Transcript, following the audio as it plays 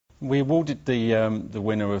We awarded the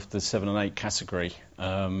winner of the 7 and 8 category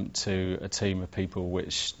to a team of people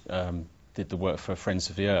which did the work for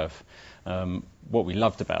Friends of the Earth. What we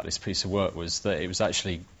loved about this piece of work was that it was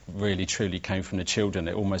actually really truly came from the children.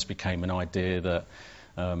 It almost became an idea that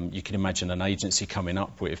you can imagine an agency coming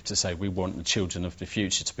up with to say we want the children of the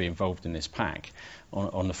future to be involved in this pack.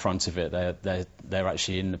 On the front of it, they're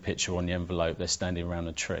actually in the picture on the envelope. They're standing around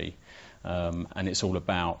a tree. And it's all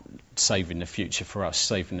about saving the future for us,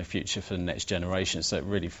 saving the future for the next generation. So it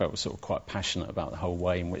really felt sort of quite passionate about the whole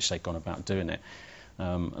way in which they'd gone about doing it.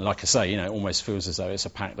 Like I say, it almost feels as though it's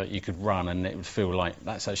a pack that you could run and it would feel like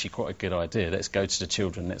that's actually quite a good idea. Let's go to the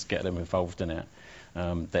children, let's get them involved in it.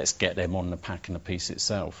 Let's get them on the pack and the piece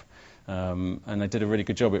itself. And they did a really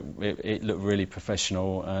good job. It looked really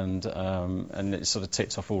professional and it sort of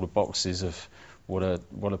ticked off all the boxes of what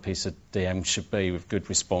a piece of DM should be, with good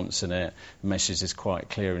response in it. The message is quite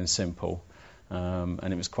clear and simple,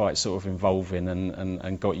 and it was quite sort of involving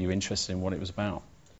and got you interested in what it was about.